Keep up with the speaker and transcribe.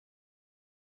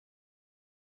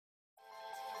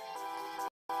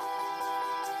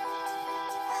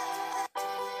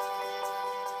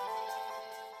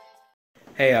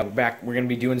Hey, we're back. We're going to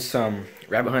be doing some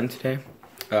rabbit hunting today.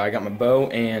 I got my bow,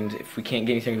 and if we can't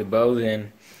get anything with the bow,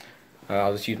 then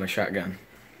I'll just use my shotgun.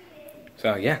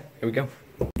 So, yeah, here we go.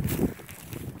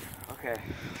 Okay,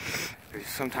 there's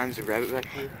sometimes a rabbit back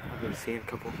here. I've been seeing a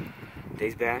couple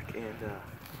days back, and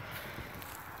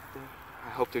I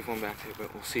hope there's one back there,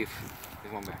 but we'll see if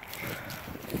there's one back.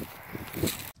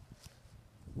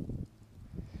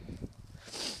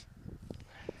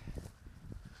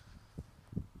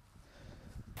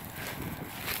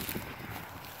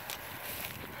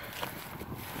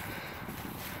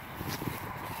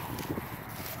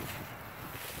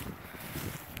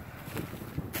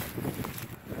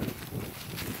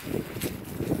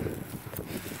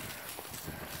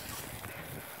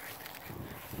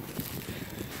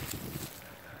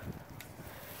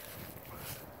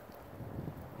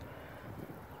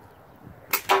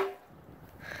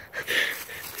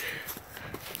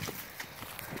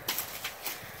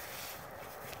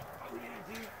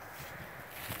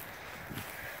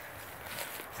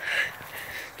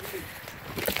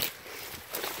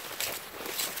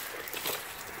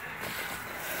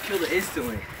 Killed it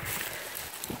instantly.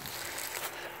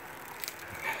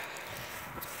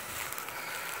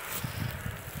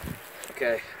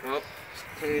 Okay, well, let's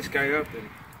clean this guy up and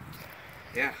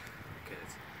yeah. Okay.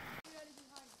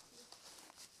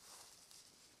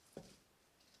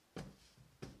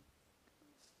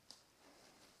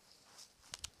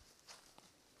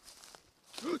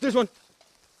 There's one.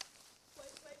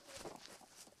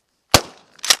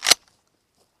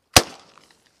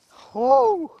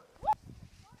 Oh.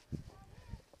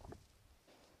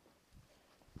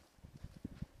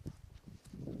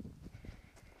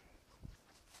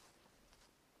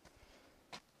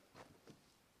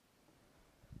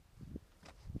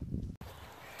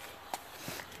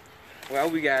 Well,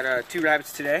 we got 2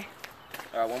 rabbits today,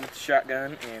 one with the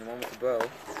shotgun and one with the bow.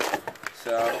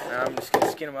 So now I'm just going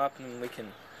to skin them up and then we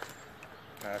can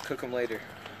cook them later.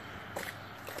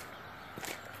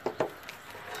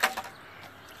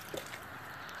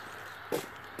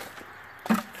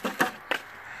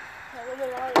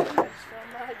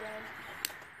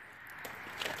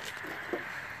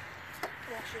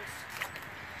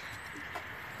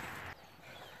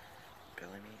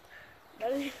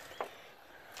 Belly meat.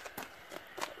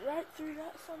 Right through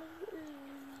that son of a...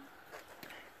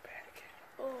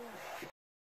 Oh.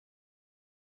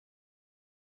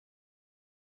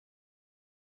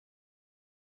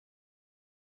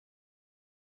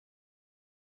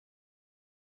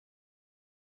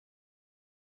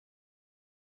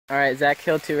 Alright, Zach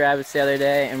killed 2 rabbits the other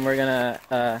day, and we're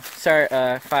gonna start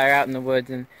a fire out in the woods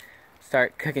and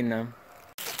start cooking them.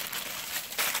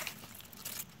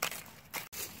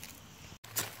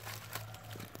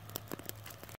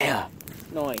 Yeah,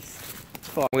 nice.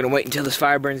 We're gonna wait until this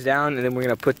fire burns down, and then we're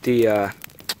gonna put the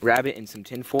rabbit in some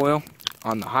tin foil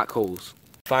on the hot coals.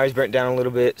 Fire's burnt down a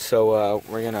little bit, so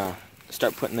we're gonna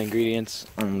start putting the ingredients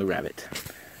on the rabbit.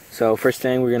 So first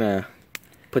thing, we're gonna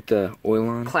put the oil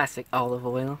on. Classic olive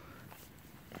oil.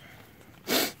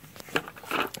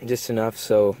 Just enough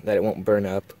so that it won't burn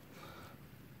up.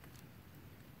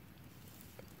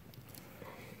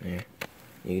 There.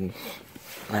 You can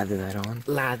lather that on.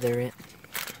 Lather it.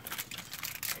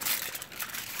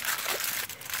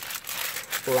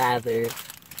 Lather.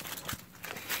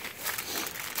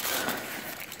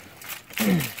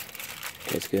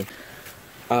 That's good.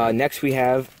 Next we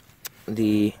have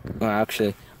the, well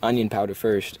actually, onion powder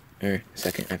first, or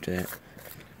second after that.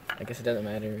 I guess it doesn't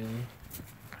matter really.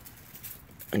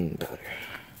 Onion powder.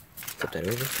 Flip that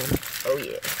over for me. Oh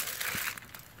yeah.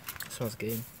 Smells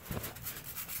good.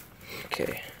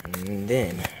 Okay, and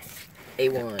then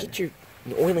A1. Get your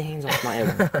oily hands off my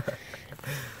A1.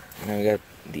 Now we got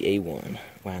the A1.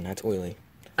 Wow, that's oily.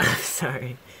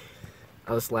 Sorry.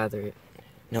 I'll just lather it.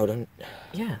 No, don't.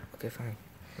 Yeah. Okay, fine.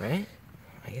 Right?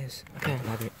 I guess. Okay.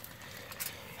 Lather it.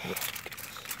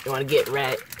 You want to get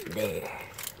right there.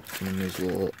 And then there's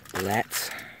little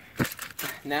lats.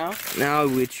 Now? Now,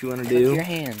 what you want to Put do? your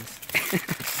hands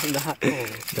in the hot coals.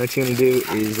 What you want to do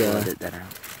is Let that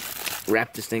out.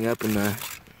 wrap this thing up in the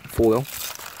foil.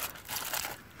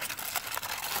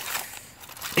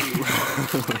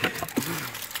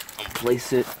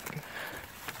 Place it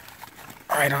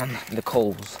right on the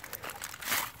coals.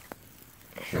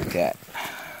 Like that.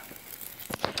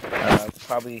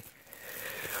 Probably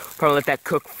let that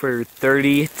cook for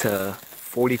 30 to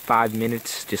 45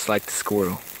 minutes, just like the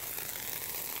squirrel.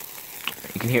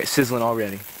 You can hear it sizzling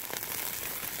already.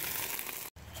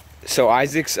 So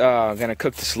Isaac's gonna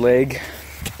cook this leg.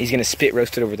 He's gonna spit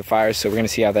roast it over the fire, so we're gonna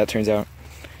see how that turns out.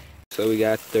 So we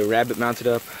got the rabbit mounted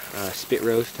up, spit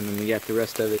roast, and then we got the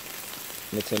rest of it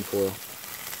in the tin foil.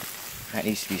 That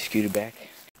needs to be scooted back.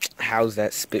 How's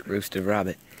that spit roasted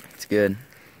rabbit? It's good.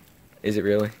 Is it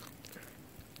really?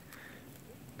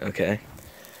 Okay.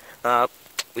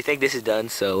 We think this is done,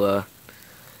 so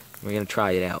we're gonna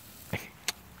try it out.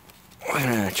 We're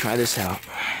gonna try this out.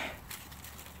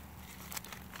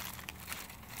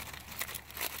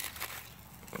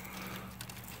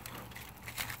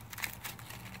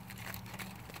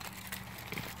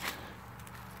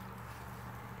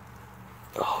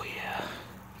 Oh yeah.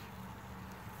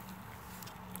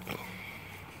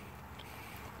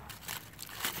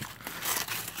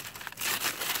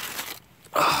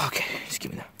 Oh, okay, just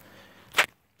give me that.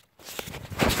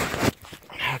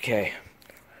 Okay,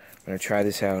 I'm gonna try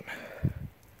this out.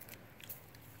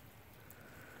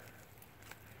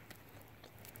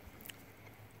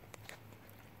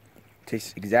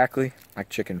 Tastes exactly like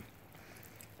chicken.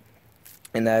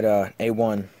 And that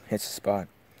A1 hits the spot.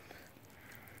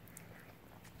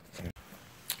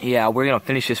 Yeah, we're gonna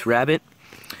finish this rabbit,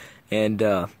 and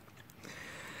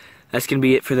that's gonna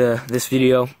be it for this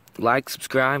video. Like,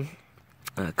 subscribe,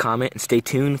 comment, and stay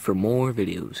tuned for more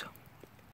videos.